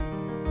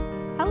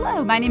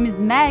Hello, my name is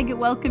Meg.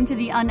 Welcome to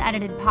the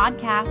Unedited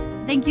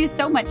Podcast. Thank you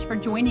so much for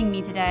joining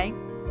me today.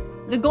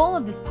 The goal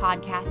of this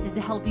podcast is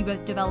to help you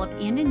both develop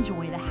and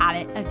enjoy the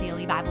habit of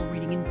daily Bible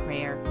reading and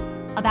prayer.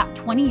 About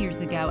 20 years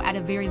ago, at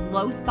a very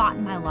low spot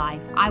in my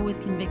life, I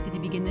was convicted to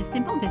begin this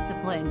simple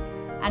discipline,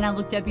 and I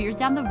looked up years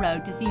down the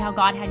road to see how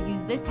God had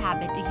used this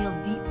habit to heal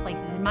deep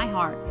places in my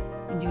heart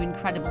and do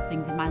incredible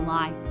things in my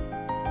life.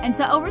 And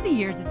so over the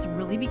years, it's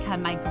really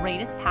become my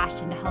greatest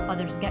passion to help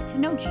others get to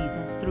know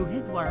Jesus through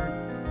His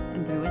Word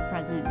and through His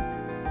presence.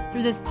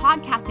 Through this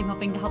podcast, I'm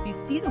hoping to help you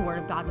see the Word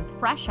of God with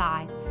fresh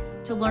eyes,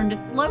 to learn to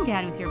slow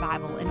down with your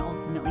Bible, and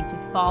ultimately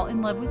to fall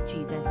in love with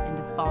Jesus and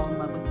to fall in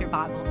love with your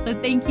Bible. So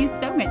thank you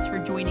so much for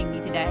joining me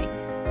today.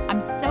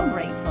 I'm so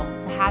grateful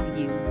to have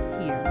you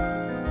here.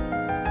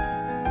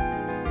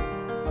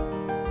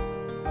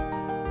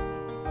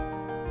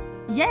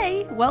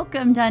 Yay!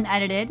 Welcome to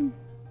Unedited.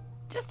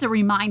 Just a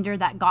reminder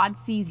that God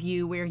sees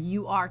you where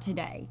you are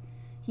today.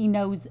 He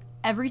knows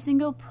every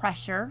single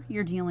pressure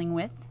you're dealing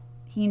with.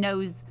 He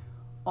knows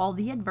all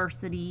the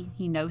adversity.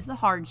 He knows the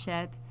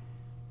hardship.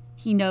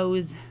 He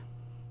knows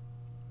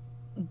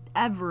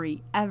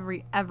every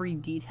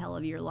detail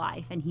of your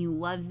life. And He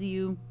loves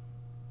you.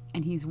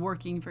 And He's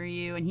working for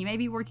you. And He may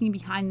be working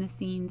behind the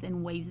scenes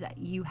in ways that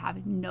you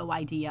have no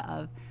idea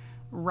of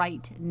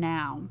right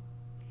now.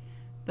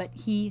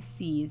 But He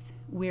sees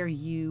where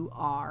you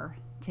are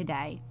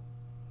today.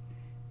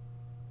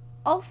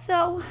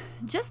 Also,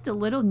 just a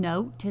little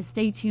note to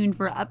stay tuned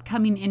for an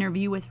upcoming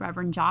interview with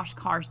Reverend Josh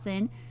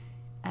Carson.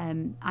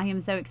 I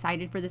am so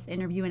excited for this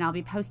interview, and I'll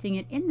be posting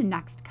it in the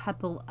next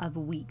couple of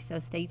weeks, so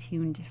stay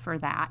tuned for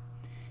that.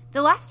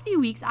 The last few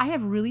weeks, I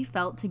have really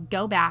felt to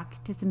go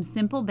back to some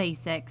simple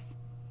basics,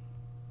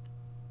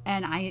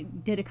 and I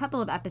did a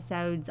couple of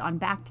episodes on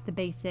back to the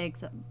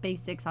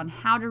basics on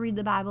how to read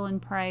the Bible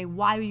and pray,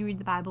 why we read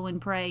the Bible and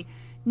pray.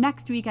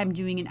 Next week, I'm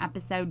doing an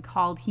episode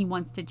called He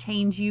Wants to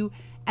Change You.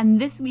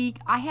 And this week,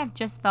 I have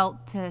just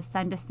felt to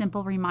send a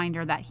simple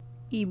reminder that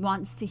He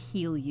wants to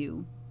heal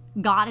you.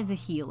 God is a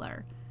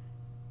healer.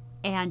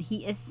 And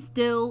He is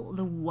still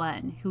the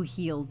one who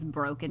heals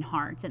broken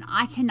hearts. And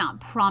I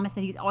cannot promise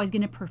that He's always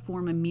going to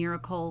perform a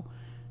miracle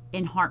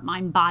in heart,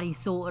 mind, body,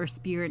 soul, or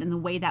spirit in the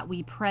way that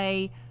we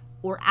pray,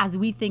 or as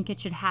we think it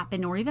should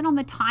happen, or even on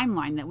the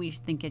timeline that we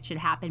think it should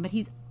happen. But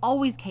He's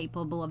always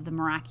capable of the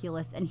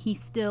miraculous, and He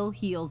still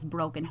heals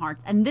broken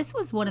hearts. And this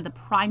was one of the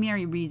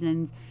primary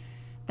reasons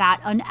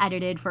that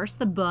Unedited, first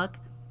the book,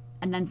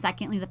 and then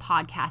secondly the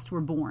podcast, were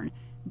born.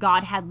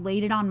 God had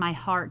laid it on my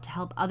heart to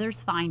help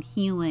others find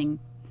healing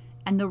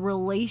and the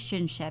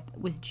relationship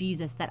with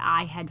Jesus that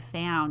I had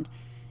found.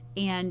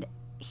 And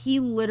He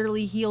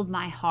literally healed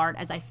my heart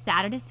as I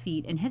sat at His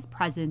feet in His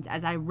presence,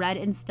 as I read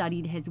and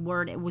studied His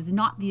Word. It was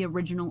not the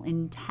original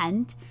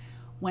intent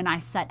when I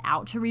set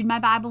out to read my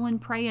Bible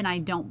and pray, and I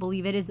don't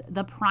believe it is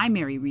the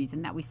primary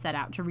reason that we set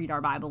out to read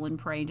our Bible and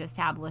pray and to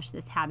establish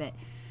this habit.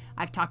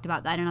 I've talked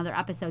about that in other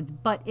episodes,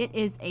 but it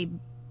is a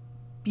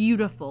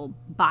beautiful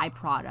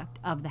byproduct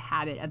of the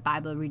habit of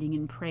Bible reading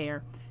and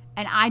prayer.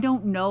 And I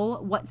don't know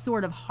what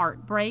sort of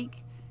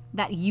heartbreak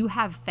that you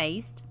have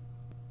faced,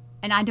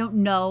 and I don't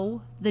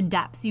know the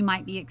depths you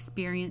might be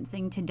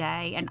experiencing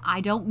today, and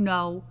I don't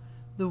know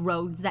the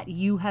roads that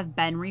you have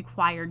been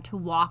required to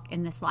walk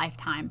in this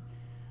lifetime.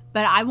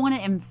 But I want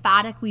to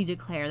emphatically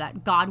declare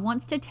that God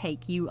wants to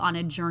take you on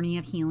a journey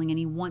of healing, and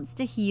He wants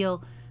to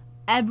heal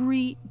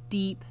every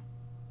deep,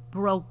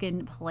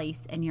 broken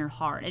place in your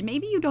heart. And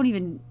maybe you don't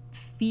even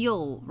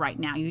feel right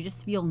now. You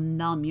just feel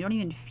numb. You don't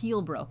even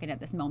feel broken at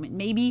this moment.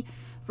 Maybe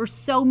for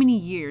so many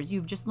years,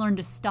 you've just learned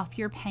to stuff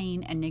your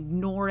pain and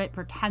ignore it,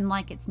 pretend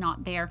like it's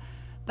not there.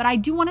 But I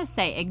do want to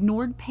say,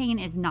 ignored pain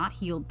is not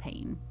healed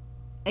pain.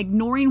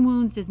 Ignoring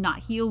wounds does not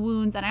heal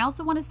wounds. And I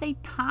also want to say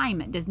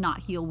time does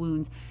not heal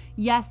wounds.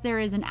 Yes, there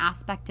is an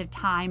aspect of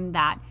time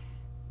that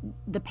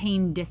the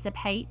pain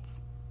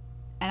dissipates.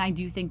 And I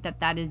do think that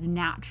that is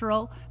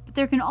natural. But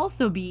there can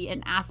also be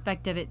an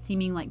aspect of it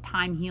seeming like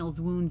time heals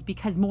wounds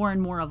because more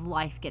and more of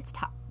life gets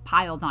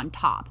piled on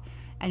top.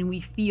 And we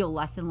feel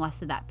less and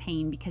less of that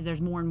pain because there's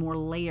more and more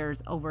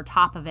layers over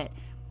top of it.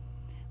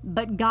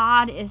 But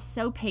God is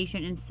so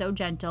patient and so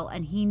gentle,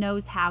 and He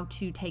knows how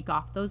to take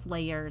off those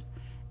layers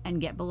and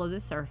get below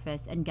the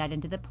surface and get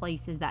into the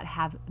places that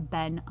have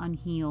been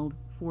unhealed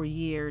for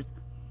years.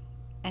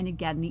 And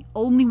again, the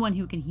only one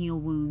who can heal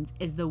wounds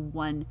is the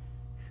one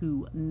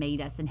who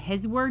made us. And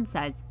His Word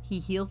says He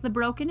heals the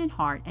broken in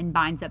heart and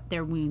binds up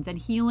their wounds. And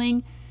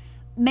healing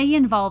may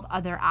involve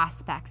other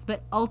aspects,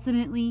 but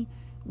ultimately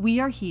we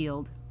are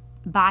healed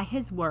by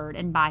His Word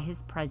and by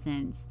His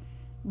presence.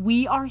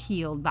 We are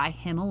healed by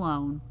Him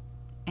alone,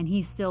 and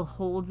He still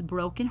holds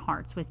broken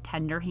hearts with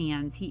tender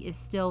hands. He is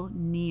still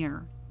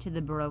near to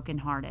the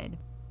brokenhearted.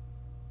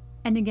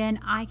 And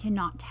again, I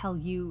cannot tell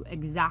you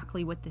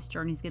exactly what this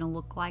journey is going to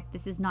look like.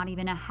 This is not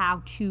even a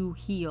how to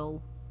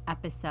heal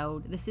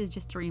episode. This is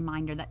just a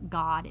reminder that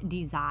God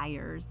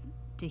desires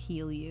to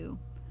heal you.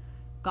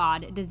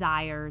 God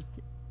desires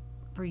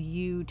for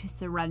you to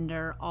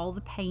surrender all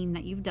the pain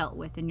that you've dealt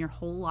with in your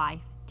whole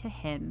life to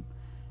Him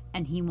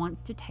and he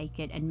wants to take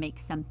it and make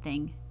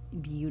something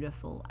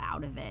beautiful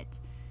out of it.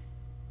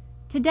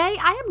 Today,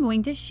 I am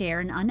going to share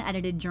an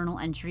unedited journal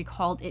entry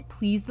called "It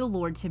Pleased the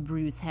Lord to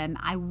Bruise Him."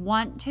 I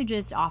want to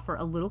just offer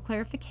a little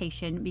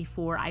clarification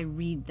before I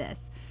read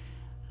this.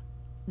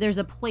 There's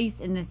a place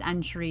in this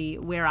entry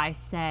where I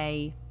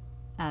say,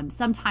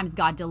 sometimes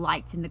God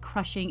delights in the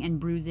crushing and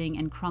bruising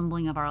and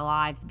crumbling of our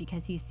lives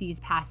because he sees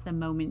past the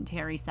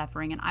momentary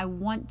suffering. And I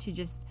want to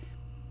just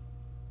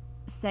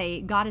say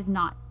God is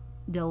not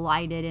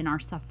delighted in our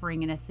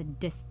suffering in a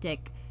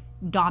sadistic,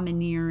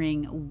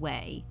 domineering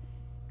way.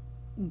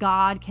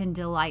 God can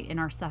delight in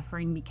our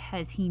suffering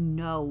because he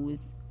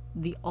knows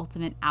the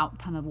ultimate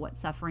outcome of what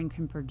suffering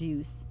can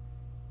produce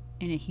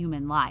in a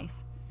human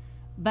life.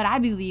 But I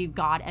believe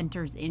God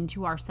enters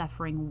into our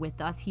suffering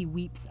with us. He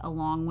weeps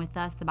along with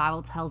us. The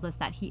Bible tells us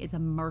that he is a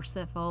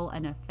merciful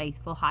and a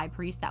faithful high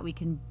priest, that we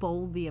can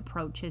boldly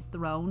approach his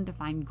throne to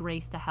find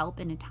grace to help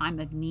in a time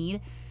of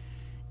need.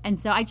 And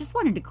so I just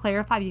wanted to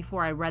clarify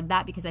before I read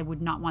that, because I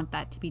would not want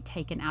that to be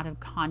taken out of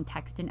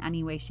context in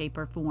any way, shape,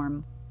 or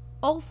form.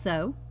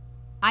 Also,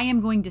 I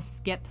am going to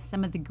skip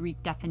some of the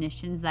Greek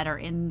definitions that are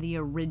in the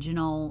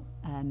original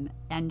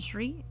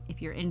entry. If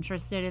you're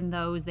interested in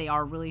those, they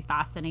are really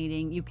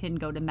fascinating. You can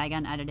go to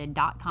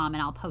megaunedited.com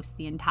and I'll post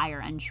the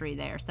entire entry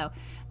there. So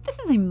this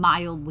is a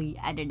mildly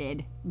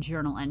edited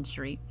journal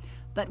entry.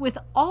 But with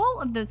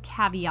all of those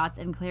caveats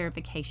and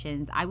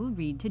clarifications, I will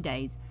read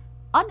today's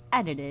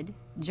unedited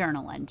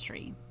journal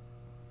entry.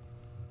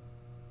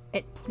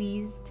 It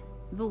pleased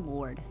the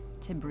Lord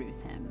to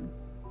bruise him.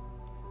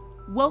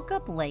 Woke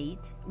up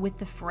late with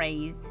the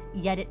phrase,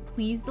 "Yet it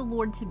pleased the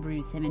Lord to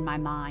bruise him," in my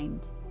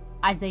mind.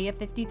 Isaiah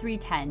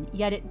 53:10,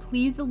 "Yet it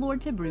pleased the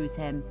Lord to bruise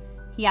him,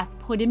 he hath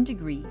put him to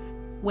grief.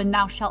 When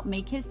thou shalt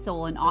make his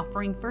soul an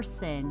offering for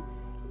sin,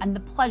 and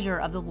the pleasure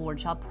of the Lord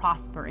shall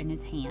prosper in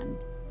his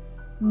hand."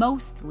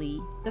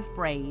 Mostly the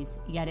phrase,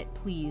 "Yet it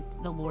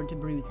pleased the Lord to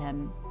bruise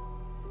him."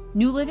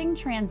 New Living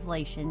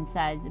Translation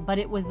says, "But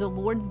it was the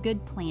Lord's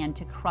good plan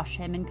to crush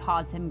him and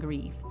cause him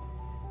grief."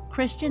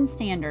 Christian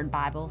Standard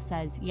Bible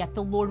says, "Yet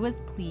the Lord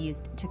was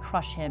pleased to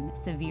crush him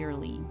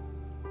severely."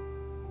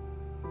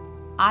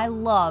 I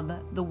love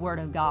the Word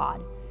of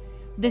God.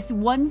 This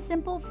one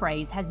simple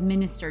phrase has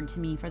ministered to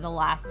me for the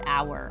last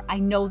hour. I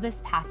know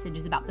this passage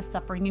is about the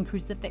suffering and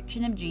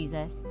crucifixion of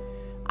Jesus.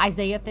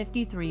 Isaiah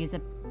 53 is a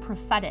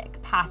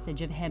prophetic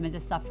passage of him as a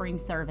suffering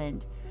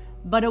servant,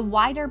 but a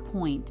wider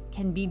point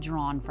can be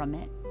drawn from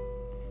it.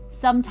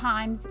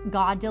 Sometimes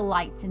God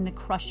delights in the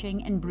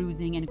crushing and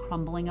bruising and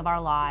crumbling of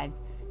our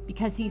lives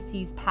because he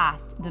sees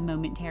past the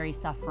momentary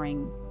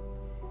suffering.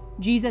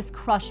 Jesus'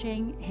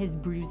 crushing, his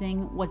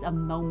bruising, was a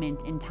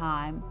moment in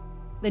time.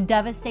 The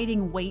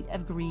devastating weight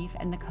of grief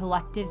and the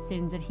collective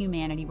sins of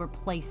humanity were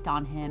placed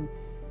on him,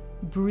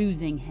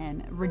 bruising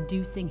him,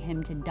 reducing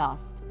him to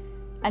dust.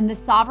 And the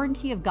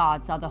sovereignty of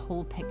God saw the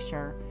whole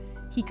picture.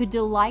 He could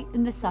delight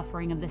in the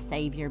suffering of the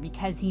Savior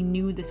because he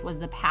knew this was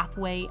the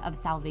pathway of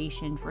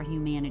salvation for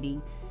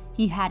humanity.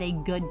 He had a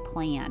good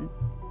plan.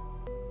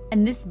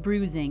 And this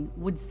bruising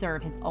would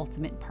serve his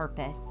ultimate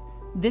purpose.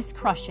 This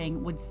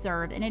crushing would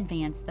serve and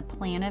advance the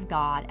plan of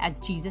God, as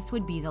Jesus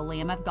would be the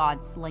Lamb of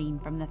God slain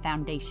from the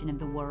foundation of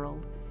the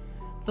world,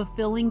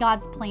 fulfilling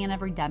God's plan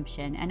of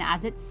redemption, and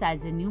as it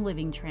says in New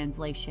Living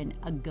Translation,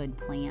 a good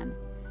plan.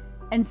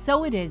 And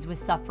so it is with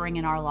suffering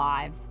in our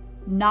lives.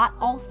 Not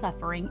all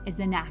suffering is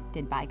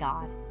enacted by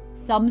God.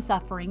 Some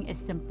suffering is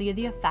simply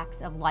the effects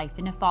of life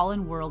in a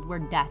fallen world where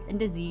death and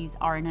disease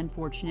are an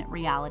unfortunate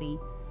reality.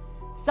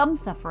 Some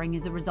suffering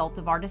is a result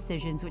of our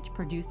decisions which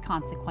produce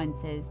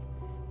consequences.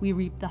 We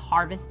reap the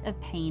harvest of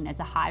pain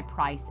as a high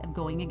price of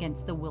going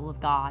against the will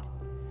of God.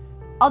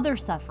 Other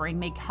suffering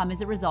may come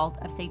as a result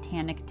of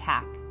satanic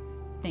attack.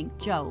 Think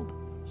Job.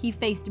 He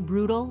faced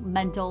brutal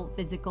mental,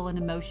 physical, and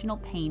emotional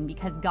pain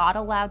because God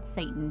allowed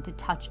Satan to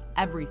touch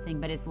everything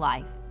but his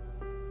life.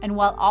 And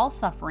while all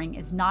suffering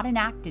is not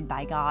enacted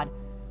by God,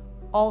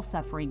 all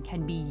suffering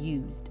can be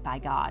used by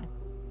God.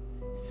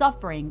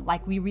 Suffering,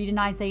 like we read in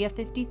Isaiah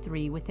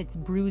 53, with its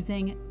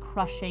bruising,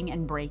 crushing,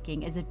 and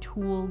breaking, is a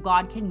tool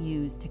God can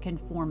use to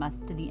conform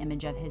us to the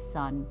image of his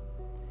Son.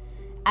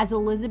 As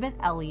Elizabeth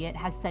Elliot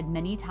has said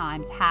many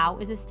times, how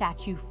is a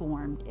statue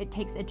formed? It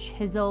takes a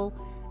chisel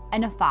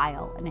and a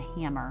file and a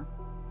hammer.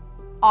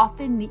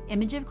 Often the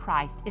image of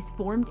Christ is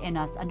formed in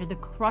us under the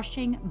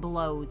crushing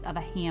blows of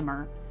a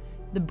hammer,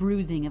 the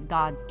bruising of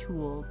God's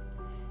tools.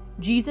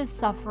 Jesus'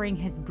 suffering,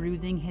 his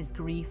bruising, his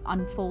grief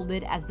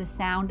unfolded as the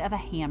sound of a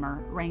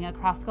hammer rang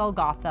across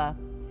Golgotha,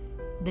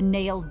 the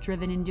nails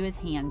driven into his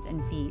hands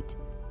and feet.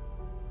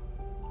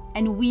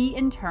 And we,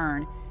 in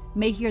turn,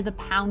 may hear the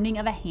pounding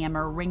of a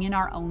hammer ring in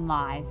our own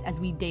lives as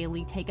we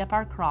daily take up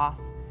our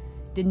cross,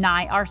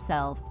 deny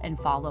ourselves, and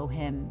follow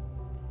him.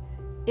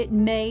 It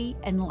may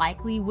and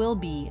likely will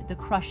be the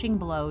crushing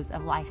blows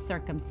of life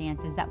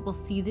circumstances that will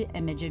see the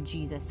image of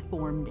Jesus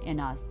formed in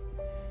us.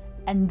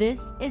 And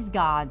this is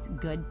God's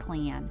good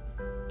plan,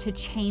 to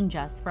change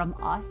us from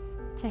us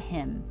to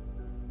him,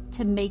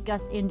 to make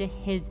us into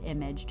his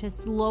image, to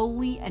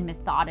slowly and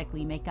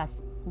methodically make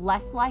us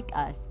less like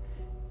us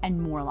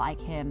and more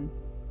like him.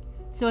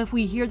 So if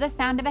we hear the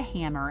sound of a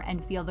hammer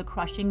and feel the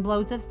crushing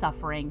blows of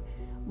suffering,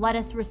 let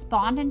us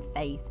respond in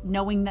faith,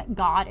 knowing that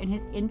God in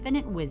his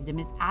infinite wisdom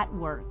is at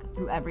work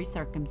through every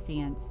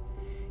circumstance.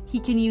 He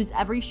can use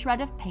every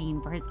shred of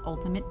pain for his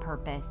ultimate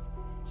purpose.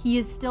 He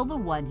is still the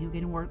one who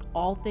can work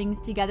all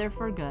things together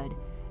for good.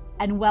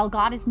 And while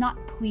God is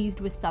not pleased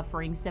with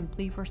suffering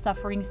simply for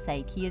suffering's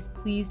sake, he is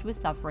pleased with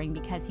suffering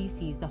because he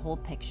sees the whole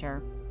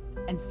picture.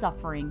 And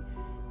suffering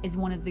is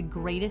one of the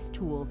greatest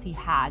tools he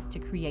has to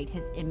create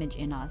his image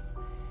in us.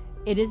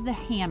 It is the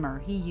hammer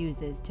he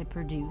uses to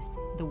produce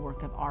the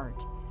work of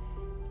art.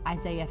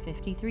 Isaiah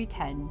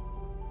 53:10,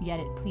 yet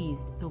it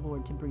pleased the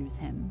Lord to bruise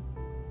him.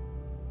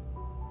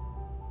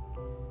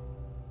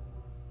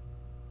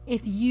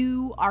 If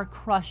you are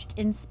crushed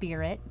in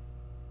spirit,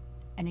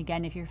 and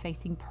again, if you're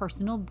facing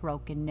personal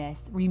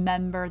brokenness,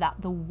 remember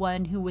that the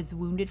one who was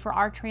wounded for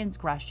our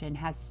transgression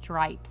has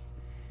stripes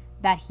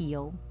that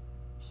heal.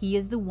 He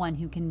is the one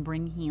who can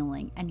bring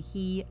healing, and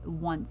he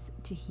wants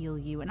to heal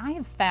you. And I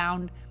have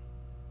found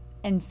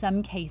in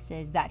some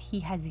cases that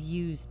he has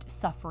used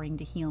suffering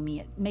to heal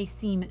me. It may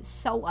seem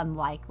so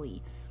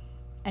unlikely.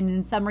 And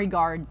in some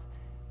regards,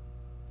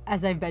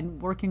 as I've been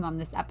working on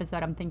this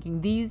episode, I'm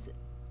thinking these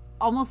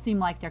almost seem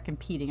like they're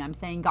competing. I'm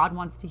saying God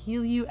wants to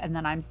heal you, and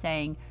then I'm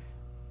saying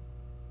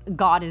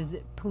God is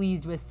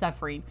pleased with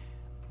suffering.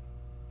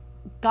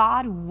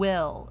 God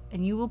will,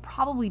 and you will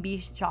probably be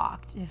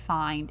shocked to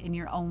find in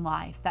your own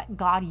life that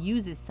God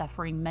uses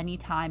suffering many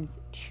times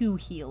to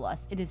heal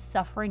us. It is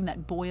suffering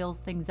that boils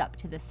things up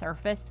to the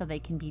surface so they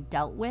can be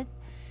dealt with.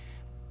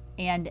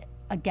 And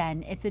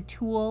again, it's a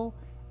tool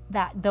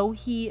that though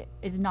he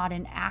is not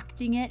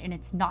enacting it and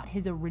it's not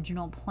his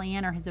original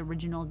plan or his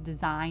original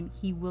design,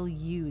 he will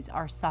use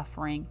our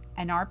suffering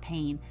and our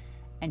pain,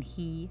 and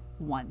he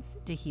wants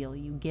to heal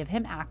you. Give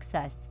him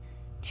access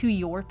to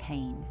your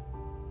pain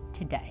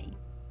today.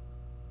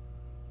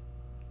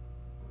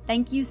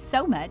 Thank you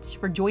so much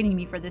for joining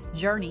me for this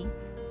journey.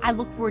 I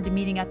look forward to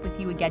meeting up with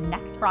you again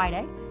next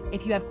Friday.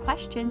 If you have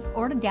questions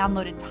or to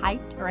download a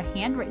typed or a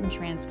handwritten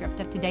transcript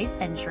of today's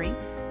entry,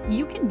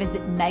 you can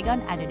visit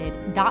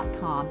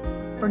megunedited.com.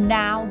 For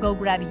now, go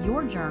grab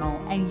your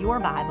journal and your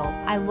Bible.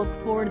 I look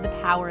forward to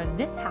the power of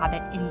this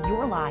habit in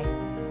your life.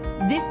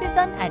 This is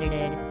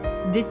Unedited.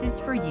 This is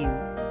for you.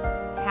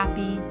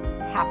 Happy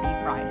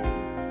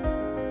Friday.